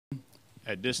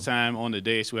At this time on the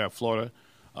dais, we have Florida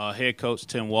head coach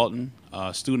Tim Walton,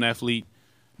 student athlete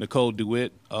Nicole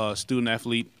DeWhitt, student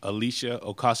athlete Alicia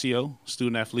Ocasio,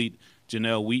 student athlete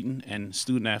Janell Wheaton, and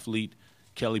student athlete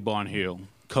Kelly Barnhill.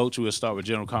 Coach, we'll start with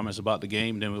general comments about the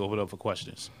game, then we'll open it up for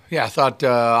questions. Yeah, I thought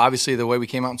obviously the way we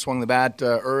came out and swung the bat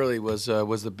early was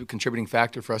the contributing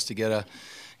factor for us to get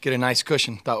a nice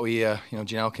cushion. Thought we,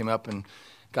 Janelle came up and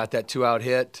got that 2-out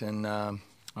hit, and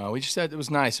we just said it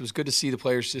was nice. It was good to see the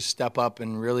players just step up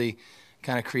and really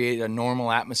kind of create a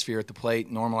normal atmosphere at the plate,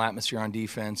 normal atmosphere on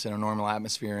defense, and a normal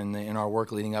atmosphere in our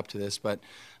work leading up to this. But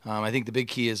I think the big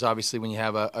key is obviously when you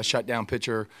have a shutdown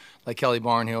pitcher like Kelly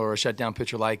Barnhill or a shutdown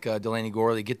pitcher like Delaney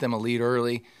Gorley, get them a lead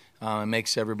early. It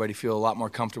makes everybody feel a lot more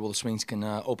comfortable. The swings can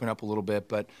open up a little bit.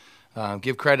 But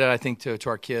give credit, I think, to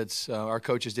our kids. Our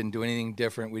coaches didn't do anything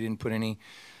different. We didn't put any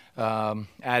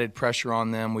added pressure on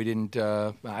them. We didn't.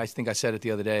 I think I said it the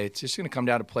other day. It's just going to come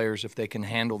down to players if they can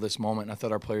handle this moment. And I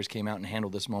thought our players came out and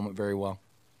handled this moment very well.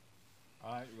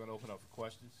 All right, we're going to open up for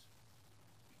questions.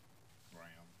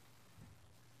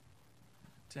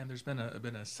 Tim, there's been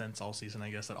a sense all season, I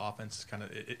guess, that offense is kind of,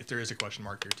 if there is a question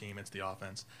mark to your team, it's the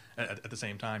offense. At the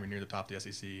same time, you're near the top of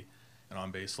the SEC and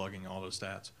on base slugging, all those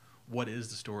stats. What is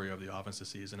the story of the offense this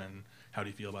season, and how do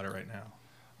you feel about it right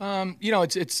now?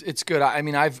 It's good. I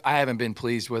mean, I haven't been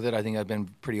pleased with it. I think I've been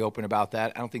pretty open about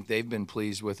that. I don't think they've been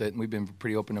pleased with it, and we've been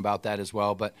pretty open about that as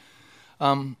well. But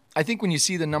I think when you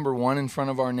see the number 1 in front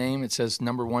of our name, it says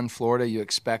number 1 Florida. You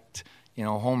expect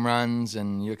home runs,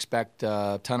 and you expect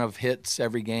a ton of hits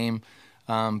every game,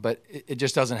 but it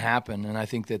just doesn't happen. And I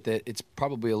think that it's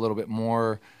probably a little bit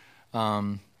more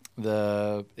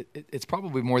it's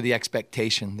probably more the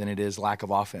expectation than it is lack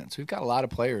of offense. We've got a lot of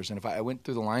players, and if I went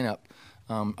through the lineup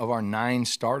of our 9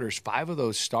 starters, 5 of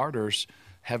those starters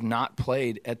have not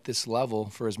played at this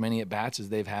level for as many at-bats as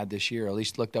they've had this year. At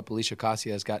least looked up, Alicia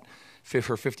Ocasio has got her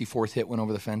 54th hit, went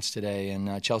over the fence today,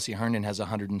 and Chelsea Herndon has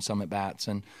 100 and some at-bats.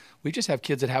 And we just have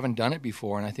kids that haven't done it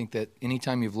before, and I think that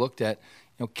anytime you've looked at,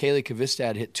 Kaylee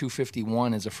Kvistad hit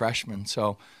 251 as a freshman.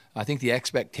 So I think the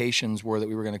expectations were that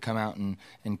we were going to come out and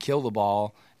kill the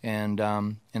ball, and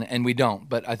we don't.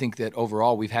 But I think that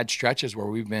overall we've had stretches where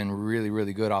we've been really,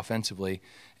 really good offensively,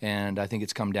 and I think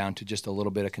it's come down to just a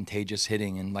little bit of contagious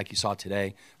hitting. And like you saw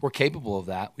today, we're capable of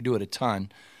that. We do it a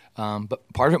ton.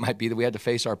 But part of it might be that we had to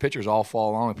face our pitchers all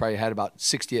fall long. We probably had about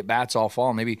 60 at-bats all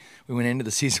fall. Maybe we went into the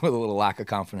season with a little lack of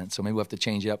confidence. So maybe we'll have to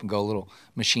change it up and go a little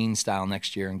machine style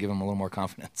next year and give them a little more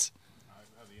confidence. All right,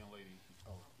 we have the young lady,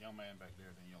 young man back there,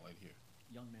 then young lady here.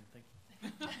 Young man, thank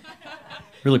you.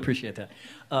 Really appreciate that.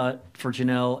 For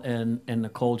Janelle and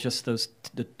Nicole, just the 2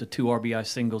 RBI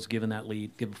singles, given that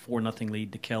lead, give a 4-0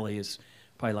 lead to Kelly is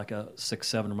probably like a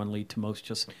 6-7 run lead to most.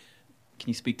 Just can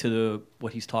you speak to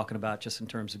what he's talking about just in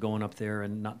terms of going up there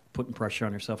and not putting pressure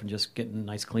on yourself and just getting a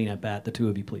nice clean at bat? The two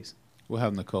of you, please. We'll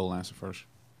have Nicole answer first.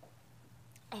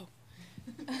 Oh.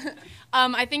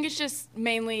 I think it's just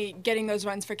mainly getting those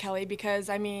runs for Kelly because,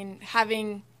 I mean,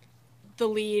 having the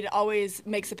lead always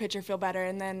makes a pitcher feel better,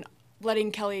 and then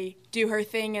letting Kelly do her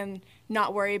thing and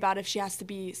not worry about if she has to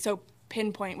be so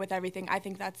pinpoint with everything. I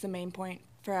think that's the main point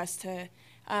for us to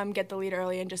get the lead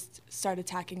early and just start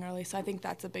attacking early. So I think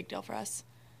that's a big deal for us.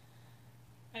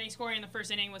 I think scoring in the first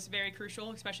inning was very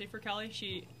crucial, especially for Kelly.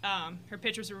 She, her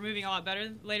pitchers were moving a lot better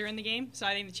later in the game, so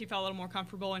I think that she felt a little more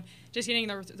comfortable. And just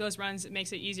getting those runs, it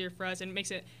makes it easier for us and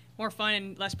makes it more fun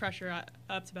and less pressure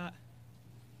up to bat.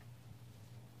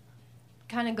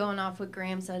 Kind of going off what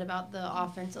Graham said about the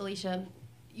offense, Alicia,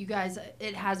 you guys,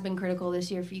 it has been critical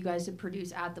this year for you guys to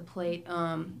produce at the plate.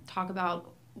 Talk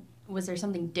about, was there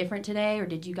something different today, or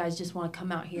did you guys just want to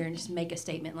come out here and just make a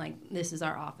statement like, this is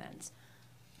our offense?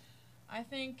 I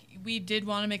think we did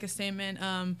want to make a statement.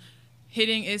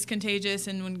 Hitting is contagious,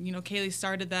 and when Kaylee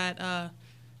started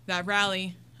that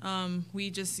rally,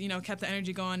 we just kept the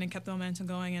energy going and kept the momentum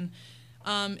going, and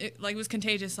it was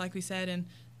contagious, like we said, and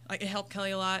it helped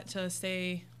Kelly a lot to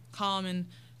stay calm and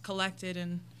collected,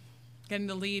 and getting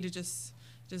the lead. It just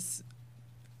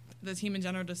the team in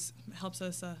general just helps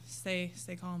us stay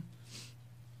calm.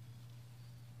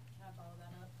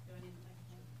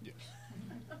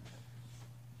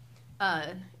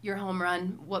 Your home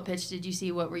run, what pitch did you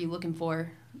see? What were you looking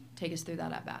for? Take us through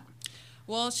that at bat.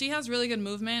 Well, she has really good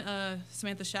movement,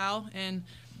 Samantha Shao, and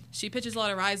she pitches a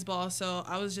lot of rise ball, so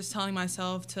I was just telling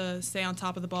myself to stay on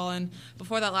top of the ball. And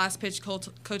before that last pitch,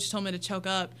 Coach told me to choke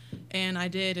up, and I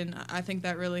did, and I think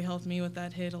that really helped me with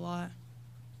that hit a lot.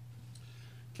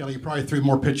 Kelly, you probably threw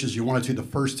more pitches you wanted to the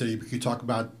first inning. Could you talk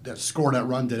about that score, that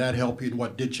run? Did that help you, and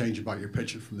what did change about your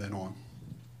pitching from then on?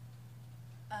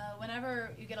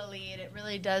 Whenever you get a lead, it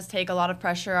really does take a lot of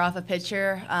pressure off a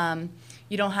pitcher.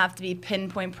 you don't have to be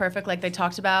pinpoint perfect like they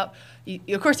talked about.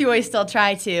 Of course, you always still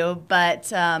try to,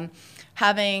 but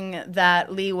having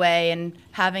that leeway and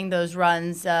having those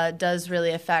runs does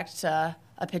really affect a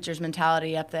pitcher's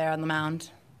mentality up there on the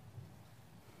mound.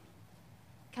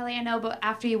 Kelly, I know, but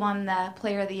after you won the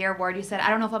Player of the Year award, you said, I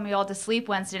don't know if I'll be able to sleep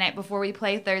Wednesday night before we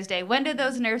play Thursday. When did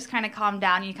those nerves kind of calm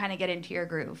down and you kind of get into your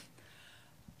groove?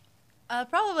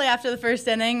 Probably after the first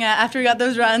inning. After we got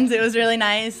those runs, it was really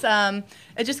nice.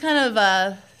 It just kind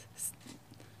of,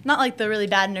 not like the really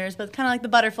bad nerves, but kind of like the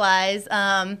butterflies.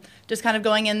 Just kind of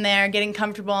going in there, getting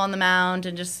comfortable on the mound,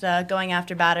 and just going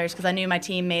after batters because I knew my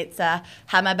teammates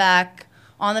had my back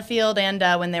on the field and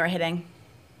when they were hitting.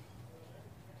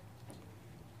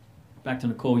 Back to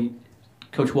Nicole.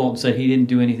 Coach Walton said he didn't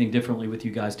do anything differently with you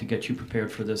guys to get you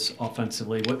prepared for this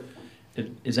offensively. What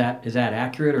is that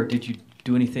accurate, or did you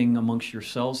do anything amongst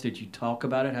yourselves? Did you talk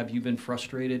about it? Have you been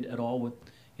frustrated at all with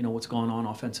what's going on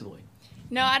offensively?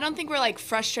 No, I don't think we're like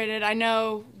frustrated. I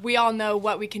know we all know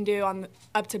what we can do on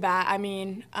up to bat. I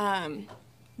mean,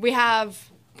 we have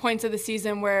points of the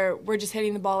season where we're just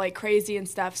hitting the ball like crazy and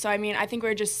stuff. So I mean, I think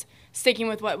we're just sticking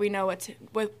with what we know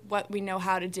what we know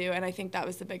how to do, and I think that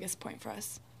was the biggest point for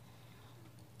us.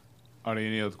 Are there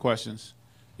any other questions?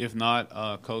 If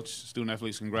not, Coach, student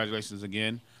athletes, congratulations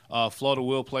again. Florida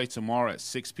will play tomorrow at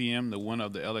 6 p.m. the winner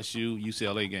of the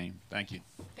LSU-UCLA game. Thank you.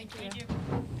 Thank you. Do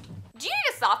you need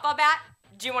a softball bat?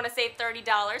 Do you want to save $30?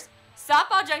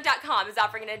 SoftballJunk.com is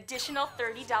offering an additional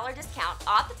 $30 discount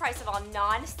off the price of all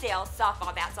non-sale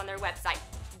softball bats on their website.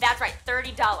 That's right,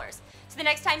 $30. So the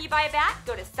next time you buy a bat,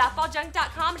 go to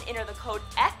softballjunk.com and enter the code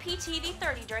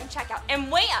FPTV30 during checkout.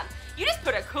 And wham! You just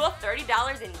put a cool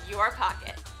 $30 in your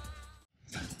pocket.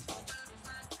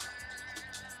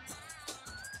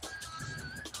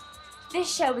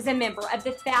 This show is a member of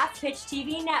the Fastpitch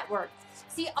TV network.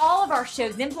 See all of our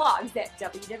shows and blogs at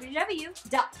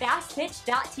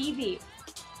www.fastpitch.tv